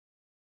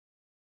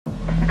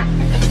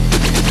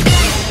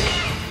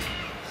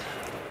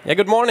Yeah,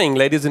 good morning,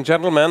 ladies and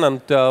gentlemen,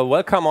 and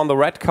welcome on the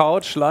Red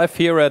Couch, live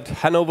here at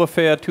Hannover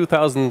Fair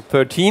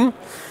 2013.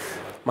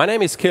 My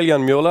name is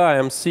Kilian Müller. I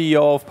am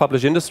CEO of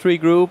Publish Industry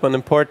Group, an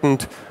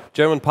important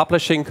German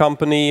publishing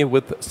company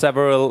with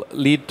several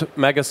lead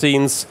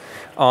magazines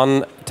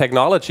on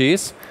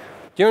technologies.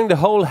 During the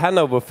whole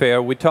Hannover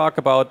Fair, we talk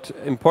about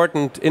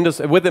important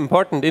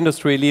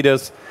industry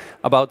leaders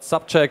about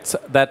subjects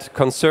that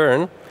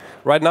concern.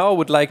 Right now, I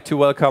would like to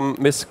welcome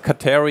Ms.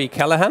 Kateri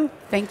Callahan.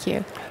 Thank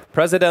you.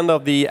 President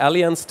of the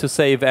Alliance to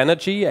Save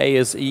Energy,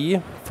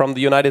 ASE, from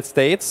the United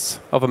States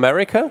of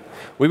America.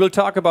 We will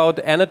talk about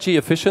energy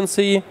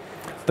efficiency,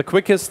 the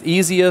quickest,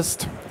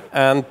 easiest,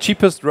 and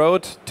cheapest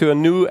road to a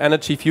new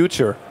energy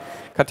future.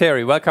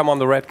 Kateri, welcome on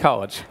the Red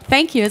Couch.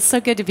 Thank you. It's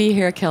so good to be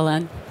here,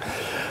 Kilian.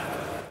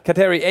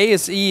 Kateri,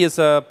 ASE is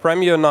a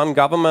premier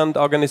non-government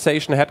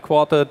organization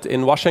headquartered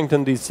in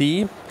Washington,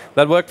 D.C.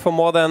 that worked for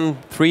more than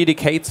 3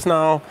 decades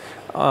now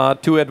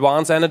to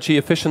advance energy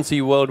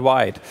efficiency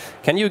worldwide.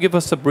 Can you give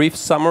us a brief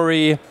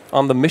summary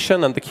on the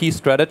mission and the key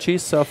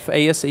strategies of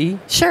ASE?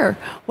 Sure.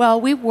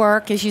 Well, we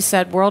work, as you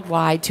said,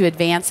 worldwide to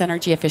advance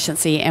energy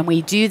efficiency, and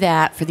we do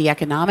that for the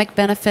economic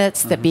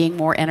benefits that being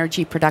more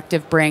energy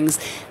productive brings,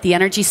 the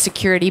energy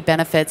security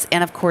benefits,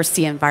 and of course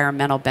the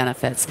environmental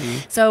benefits.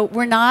 So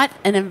we're not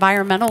an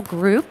environmental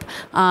group,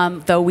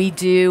 though we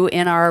do,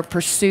 in our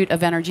pursuit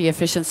of energy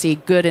efficiency,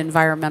 good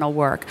environmental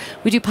work.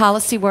 We do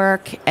policy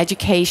work,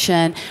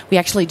 education,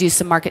 we actually do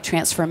some market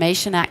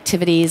transformation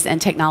activities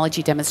and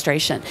technology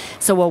demonstration.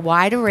 So a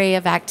wide array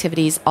of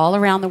activities all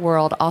around the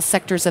world, all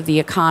sectors of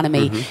the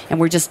economy, and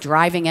we're just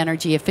driving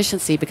energy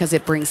efficiency because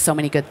it brings so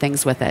many good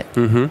things with it.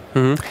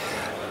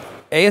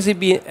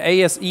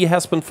 ASE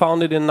has been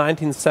founded in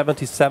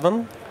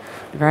 1977.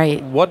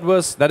 Right.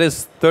 That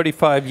is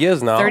 35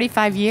 years now.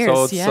 35 years,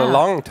 so it's a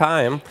long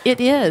time. It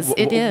is,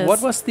 it is.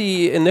 What was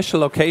the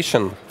initial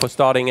occasion for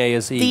starting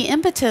ASE? The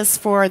impetus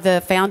for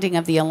the founding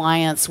of the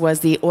Alliance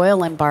was the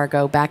oil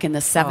embargo back in the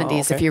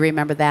 70s, if you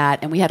remember that,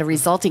 and we had a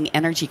resulting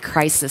energy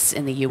crisis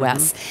in the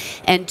U.S.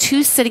 And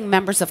 2 sitting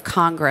members of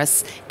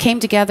Congress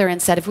came together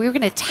and said, if we were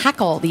going to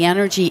tackle the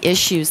energy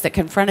issues that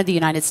confronted the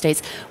United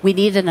States, we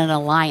needed an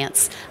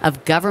alliance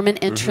of government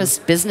interests,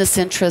 business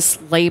interests,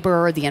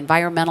 labor, the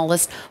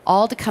environmentalists,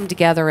 all to come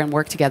together and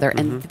work together.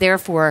 And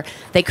therefore,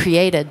 they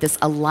created this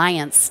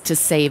alliance to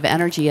save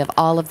energy of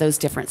all of those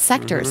different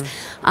sectors.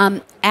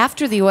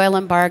 After the oil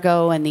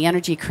embargo and the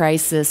energy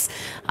crisis,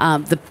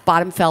 the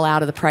bottom fell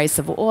out of the price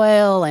of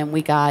oil, and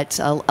we got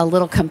a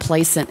little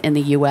complacent in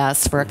the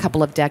U.S. for a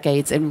couple of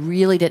decades and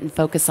really didn't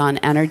focus on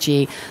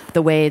energy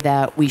the way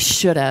that we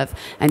should have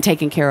and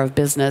taking care of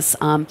business.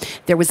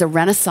 There was a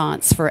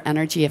renaissance for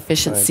energy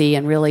efficiency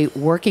and really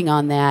working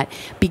on that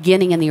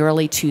beginning in the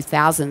early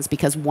 2000s,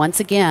 because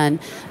once again,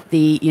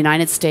 the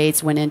United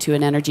States went into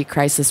an energy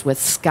crisis with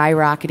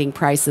skyrocketing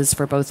prices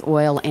for both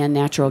oil and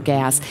natural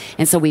gas.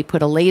 And so we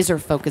put a laser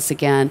focus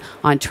again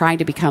on trying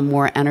to become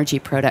more energy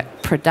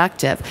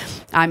productive.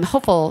 I'm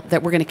hopeful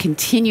that we're going to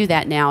continue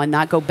that now and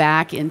not go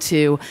back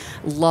into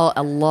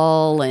a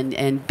lull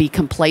and be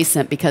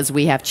complacent because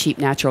we have cheap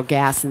natural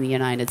gas in the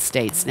United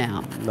States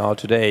now. Now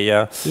today,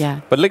 yeah.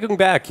 Yeah. But looking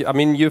back, I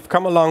mean, you've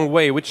come a long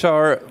way. Which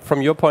are,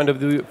 from your point of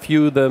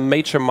view, the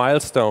major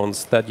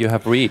milestones that you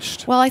have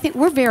reached? Well, I think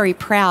we're very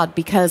proud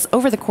because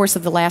over the course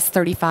of the last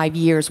 35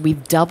 years,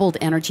 we've doubled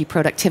energy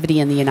productivity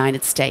in the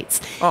United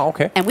States. Oh,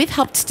 okay. And we've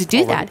helped to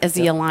do that as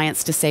the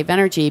Alliance to Save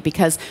Energy,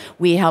 because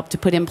we helped to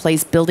put in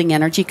place building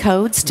energy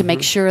codes to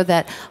make sure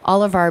that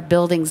all of our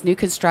buildings, new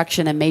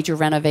construction and major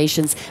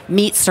renovations,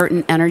 meet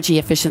certain energy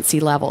efficiency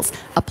levels.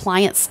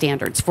 Appliance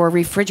standards for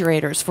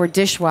refrigerators, for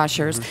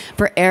dishwashers,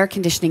 for air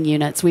conditioning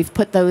units. We've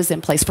put those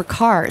in place for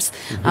cars.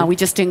 We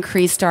just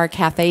increased our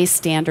CAFE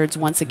standards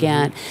once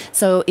again.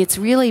 So it's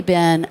really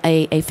been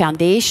a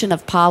foundation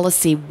of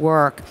policy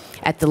work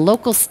at the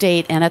local,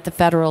 state, and at the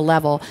federal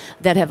level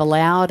that have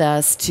allowed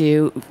us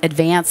to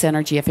advance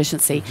energy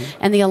efficiency.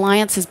 And the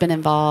Alliance has been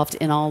involved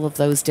in all of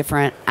those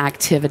different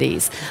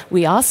activities.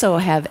 We also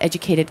have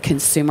educated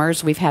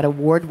consumers. We've had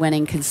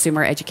award-winning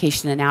consumer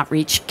education and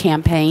outreach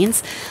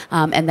campaigns,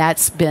 and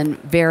that's been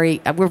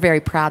we're very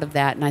proud of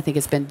that, and I think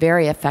it's been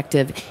very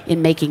effective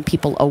in making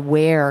people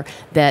aware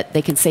that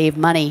they can save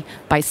money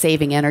by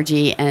saving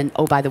energy, and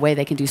oh, by the way,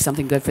 they can do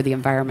something good for the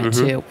environment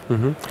too.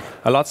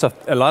 A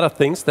lot of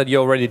things that you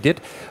already did.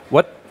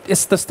 What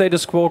is the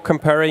status quo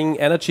comparing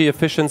energy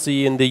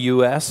efficiency in the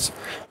US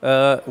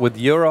with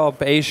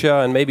Europe, Asia,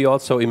 and maybe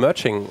also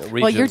emerging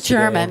regions? Well, you're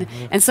German,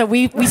 and so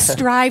we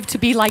strive to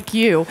be like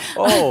you.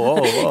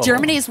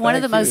 Germany is one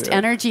of the most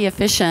energy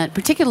efficient,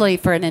 particularly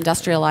for an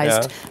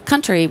industrialized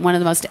country, one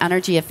of the most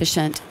energy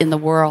efficient in the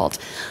world.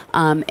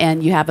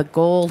 And you have a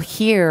goal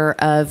here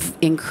of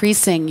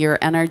increasing your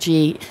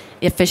energy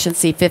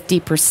efficiency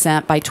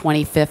 50% by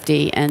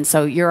 2050. And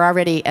so you're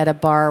already at a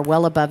bar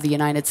well above the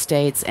United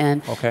States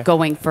and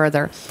going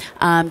further.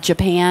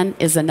 Japan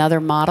is another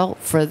model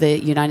for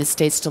the United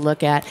States to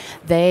look at.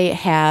 They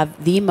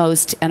have the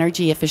most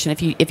energy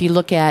efficient. If you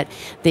look at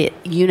the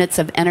units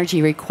of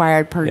energy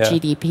required per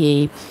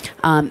GDP,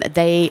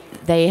 they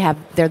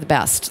they're the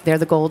best. They're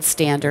the gold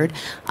standard.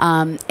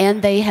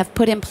 And they have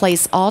put in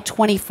place all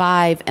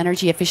 25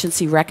 energy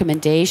efficiency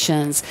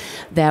recommendations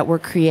that were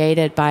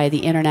created by the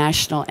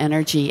International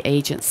Energy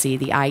Agency,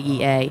 the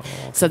IEA.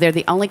 So they're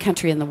the only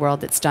country in the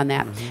world that's done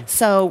that.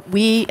 So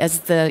we,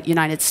 as the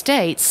United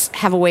States,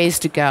 have a ways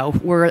to go.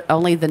 We're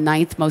only the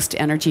 9th most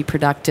energy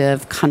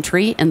productive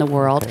country in the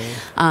world.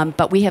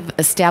 But we have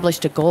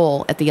established a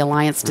goal at the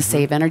Alliance to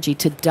Save Energy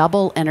to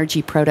double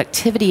energy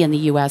productivity in the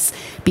U.S.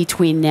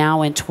 between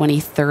now and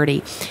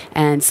 2030.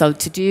 And so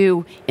to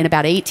do in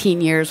about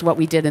 18 years what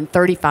we did in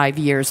 35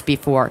 years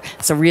before.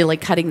 So really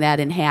cutting that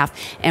in half.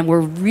 And we're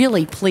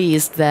really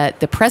pleased that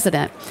the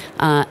President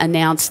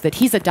announced that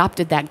he's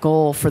adopted that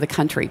goal for the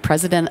country.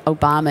 President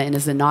Obama, in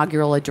his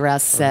inaugural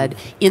address, said,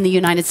 in the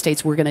United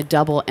States, we're going to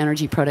double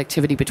energy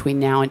productivity between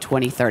now and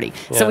 2030.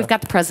 So we've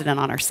got the President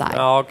on our side.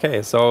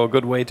 Okay, so a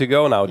good way to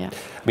go now. I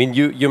mean,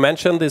 you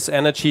mentioned this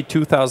Energy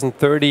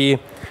 2030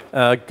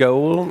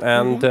 goal,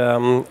 and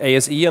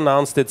ASE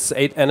announced its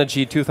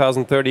Energy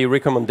 2030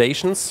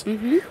 recommendations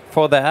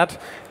for that.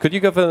 Could you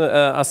give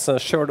us a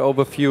short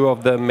overview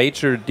of the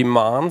major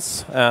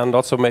demands and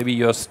also maybe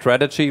your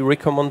strategy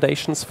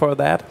recommendations for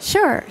that?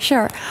 Sure,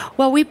 sure.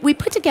 Well, we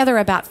put together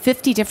about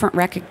 50 different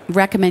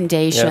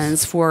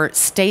recommendations for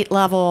state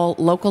level,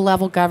 local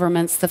level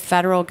governments, the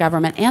federal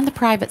government, and the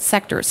private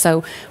sector.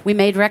 So we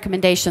made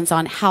recommendations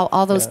on how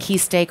all those key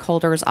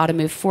stakeholders ought to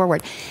move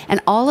forward.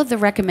 And all of the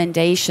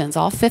recommendations,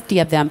 all 50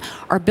 of them,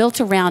 are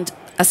built around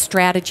a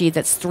strategy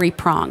that's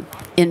three-pronged.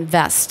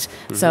 Invest.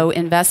 So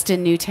invest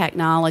in new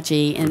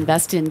technology,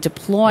 invest in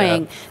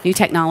deploying new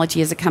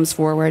technology as it comes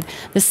forward.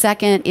 The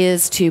second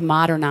is to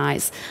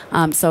modernize.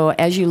 So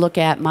as you look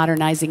at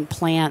modernizing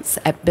plants,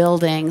 at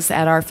buildings,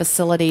 at our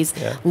facilities,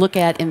 look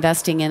at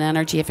investing in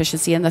energy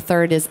efficiency. And the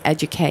third is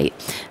educate.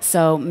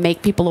 So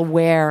make people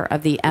aware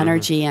of the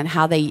energy and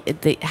how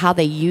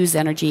they use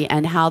energy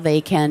and how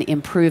they can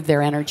improve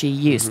their energy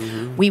use.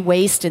 We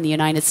waste in the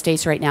United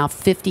States right now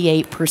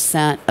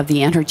 58% of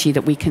the energy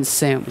that we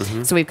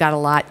consume. So we've got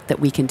a lot that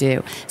we can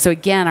do. So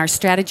again, our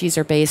strategies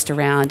are based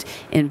around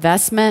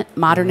investment,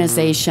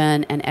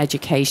 modernization, and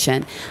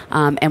education.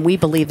 And we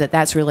believe that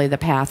that's really the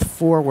path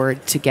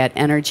forward to get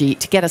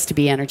us to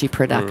be energy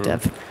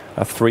productive.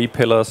 A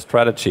three-pillar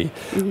strategy.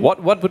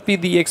 What would be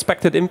the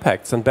expected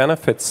impacts and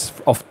benefits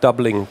of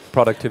doubling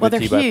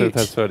productivity by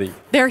 2030?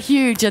 They're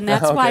huge, and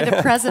that's why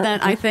the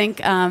President, I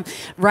think,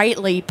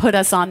 rightly put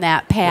us on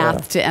that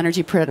path to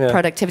energy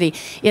productivity.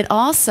 It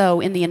also,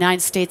 in the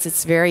United States,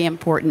 it's very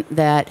important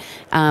that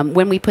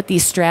when we put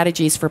these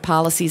strategies for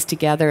policies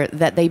together,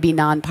 that they be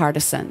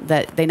nonpartisan,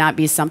 that they not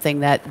be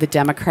something that the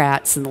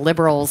Democrats and the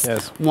liberals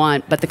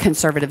want, but the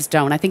conservatives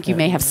don't. I think you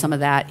may have some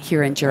of that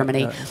here in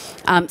Germany.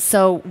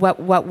 So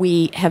what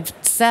we have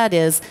said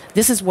is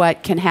this is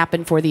what can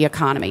happen for the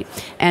economy.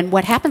 And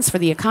what happens for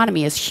the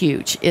economy is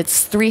huge.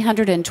 It's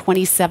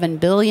 $327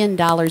 billion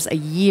a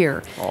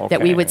year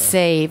that we would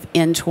save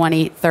in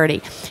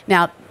 2030.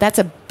 Now, that's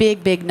a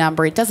big, big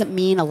number. It doesn't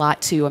mean a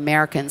lot to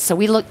Americans. So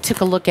we took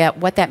a look at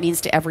what that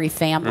means to every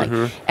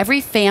family.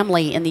 Every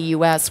family in the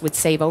U.S. would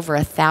save over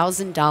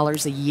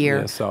 $1,000 a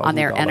year on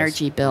their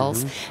energy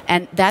bills.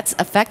 And that's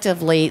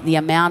effectively the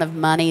amount of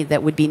money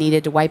that would be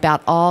needed to wipe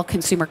out all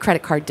consumer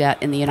credit card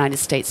debt in the United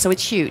States. So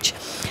it's huge.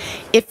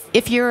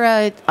 If you're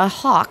a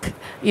hawk,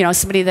 you know,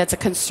 somebody that's a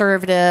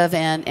conservative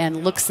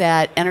and looks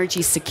at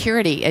energy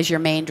security as your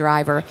main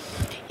driver,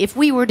 if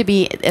we were to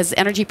be as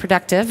energy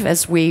productive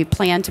as we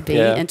plan to be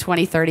in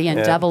 2030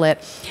 and double it,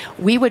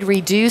 we would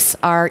reduce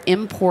our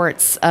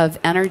imports of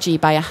energy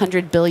by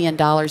 $100 billion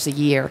a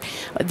year.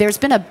 There's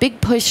been a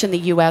big push in the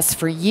U.S.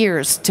 for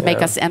years to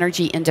make us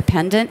energy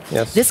independent.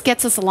 This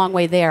gets us a long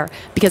way there,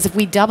 because if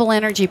we double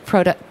energy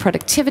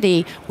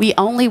productivity, we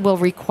only will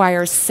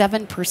require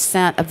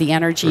 7% of the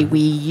energy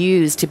we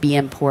use to be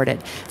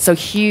imported. So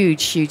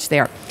huge, huge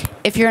there.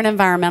 If you're an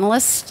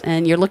environmentalist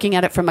and you're looking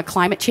at it from a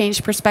climate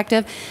change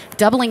perspective,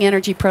 doubling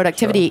energy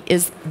productivity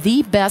is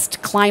the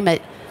best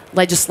climate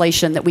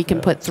legislation that we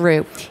can put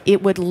through.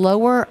 It would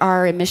lower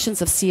our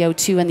emissions of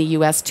CO2 in the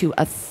U.S. to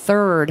a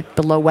third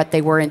below what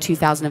they were in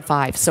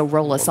 2005. So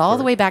roll us all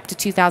the way back to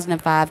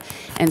 2005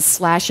 and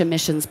slash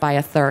emissions by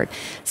a third.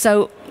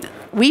 So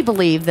we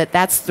believe that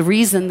that's the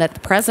reason that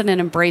the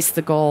President embraced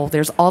the goal.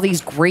 There's all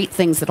these great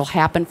things that will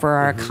happen for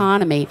our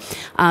economy,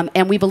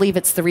 and we believe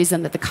it's the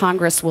reason that the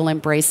Congress will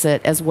embrace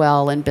it as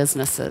well, and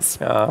businesses.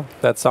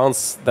 That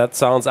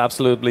sounds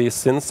absolutely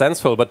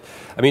sensible. But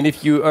I mean,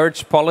 if you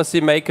urge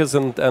policymakers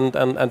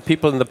and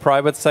people in the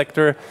private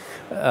sector,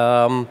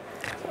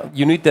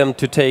 you need them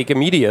to take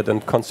immediate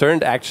and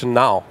concerned action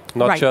now,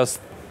 not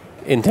just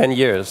in 10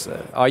 years.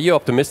 Are you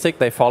optimistic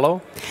they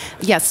follow?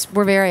 Yes,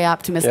 we're very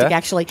optimistic,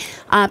 actually.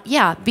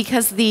 Yeah,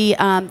 because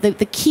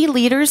the key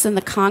leaders in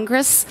the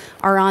Congress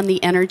are on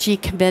the energy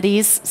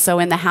committees. So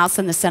in the House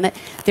and the Senate,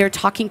 they're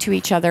talking to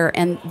each other,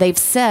 and they've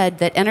said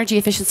that energy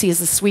efficiency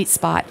is a sweet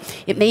spot.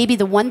 It may be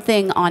the one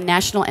thing on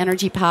national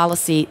energy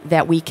policy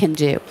that we can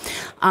do.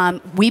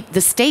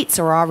 The states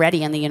are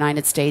already in the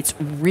United States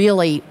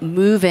really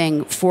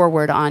moving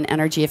forward on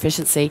energy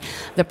efficiency.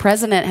 The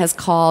president has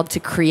called to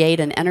create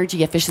an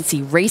energy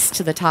efficiency race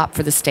to the top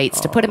for the states,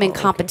 to put them in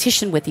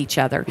competition with each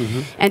other,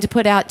 and to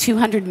put out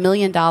 $200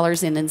 million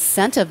in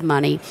incentive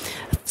money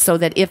so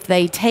that if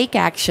they take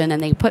action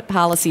and they put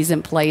policies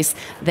in place,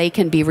 they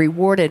can be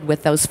rewarded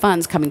with those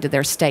funds coming to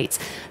their states.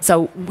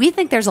 So we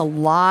think there's a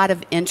lot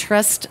of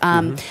interest.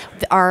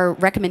 Our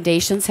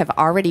recommendations have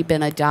already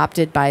been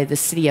adopted by the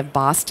City of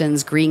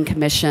Boston's Green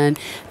Commission.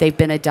 They've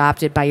been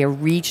adopted by a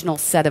regional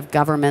set of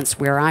governments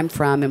where I'm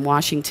from in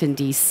Washington,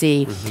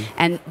 D.C.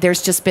 And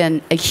there's just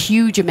been a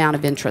huge amount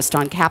of interest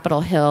on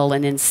Capitol Hill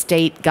and in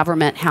state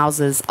government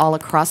houses all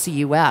across the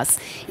U.S.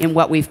 in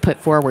what we've put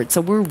forward.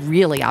 So we're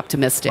really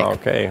optimistic.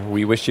 Okay,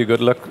 we wish you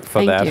good luck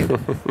for that. Thank you.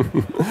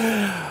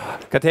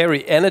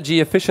 Kateri, energy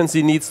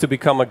efficiency needs to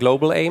become a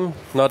global aim,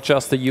 not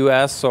just a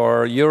US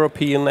or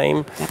European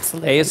aim.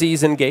 Absolutely. ASE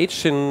is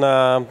engaged in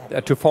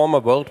to form a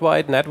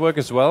worldwide network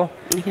as well.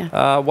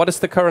 What is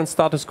the current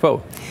status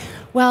quo?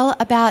 Well,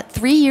 about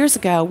 3 years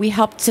ago, we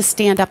helped to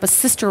stand up a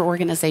sister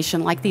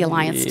organization like the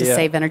Alliance to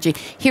Save Energy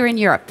here in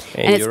Europe.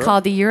 And it's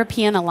called the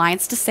European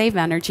Alliance to Save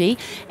Energy,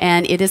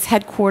 and it is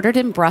headquartered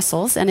in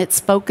Brussels, and it's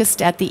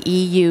focused at the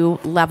EU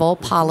level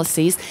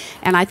policies.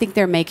 And I think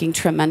they're making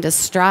tremendous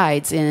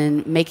strides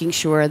in making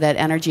sure that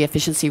energy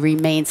efficiency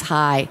remains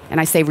high,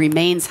 and I say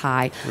remains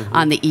high,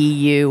 on the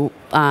EU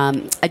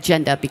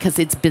agenda, because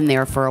it's been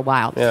there for a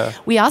while.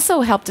 We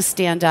also helped to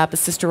stand up a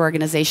sister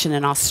organization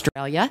in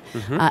Australia,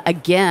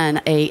 again,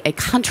 a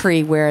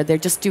country where they're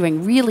just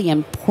doing really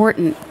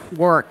important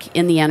work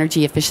in the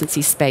energy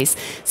efficiency space.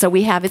 So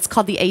we have, it's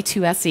called the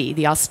A2SE,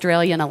 the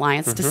Australian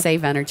Alliance to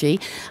Save Energy.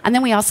 And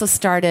then we also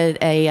started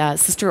a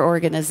sister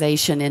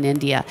organization in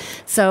India.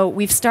 So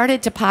we've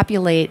started to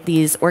populate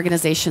these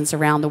organizations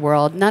around the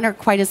world. None are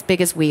quite as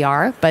big as we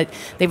are, but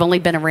they've only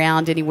been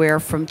around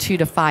anywhere from 2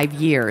 to 5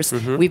 years.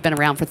 We've been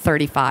around for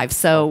 35.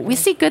 So we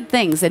see good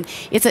things. And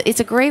it's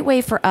a great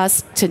way for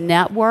us to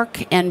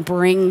network and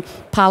bring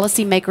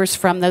policymakers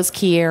from those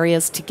key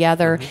areas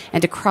together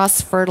and to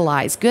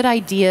cross-fertilize. Good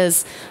ideas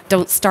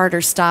don't start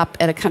or stop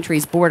at a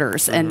country's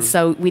borders. And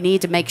so we need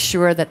to make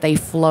sure that they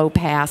flow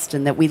past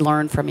and that we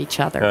learn from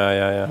each other.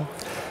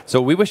 So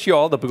we wish you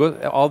all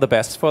the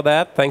best for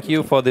that. Thank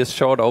you for this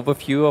short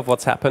overview of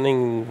what's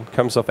happening in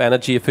terms of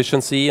energy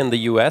efficiency in the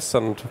US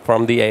and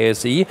from the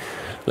ASE.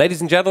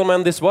 Ladies and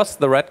gentlemen, this was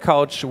the Red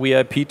Couch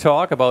VIP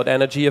talk about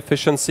energy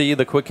efficiency,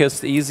 the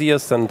quickest,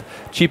 easiest and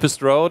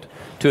cheapest road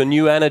to a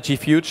new energy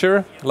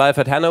future, live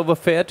at Hannover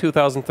Fair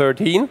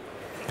 2013.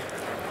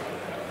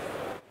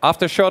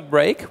 After a short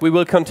break, we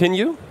will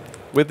continue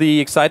with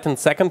the exciting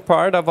second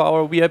part of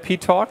our VIP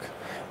talk,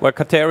 where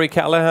Kateri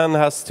Callahan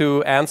has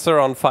to answer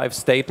on 5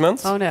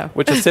 statements,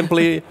 which is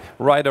simply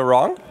right or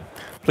wrong.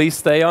 Please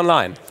stay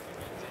online.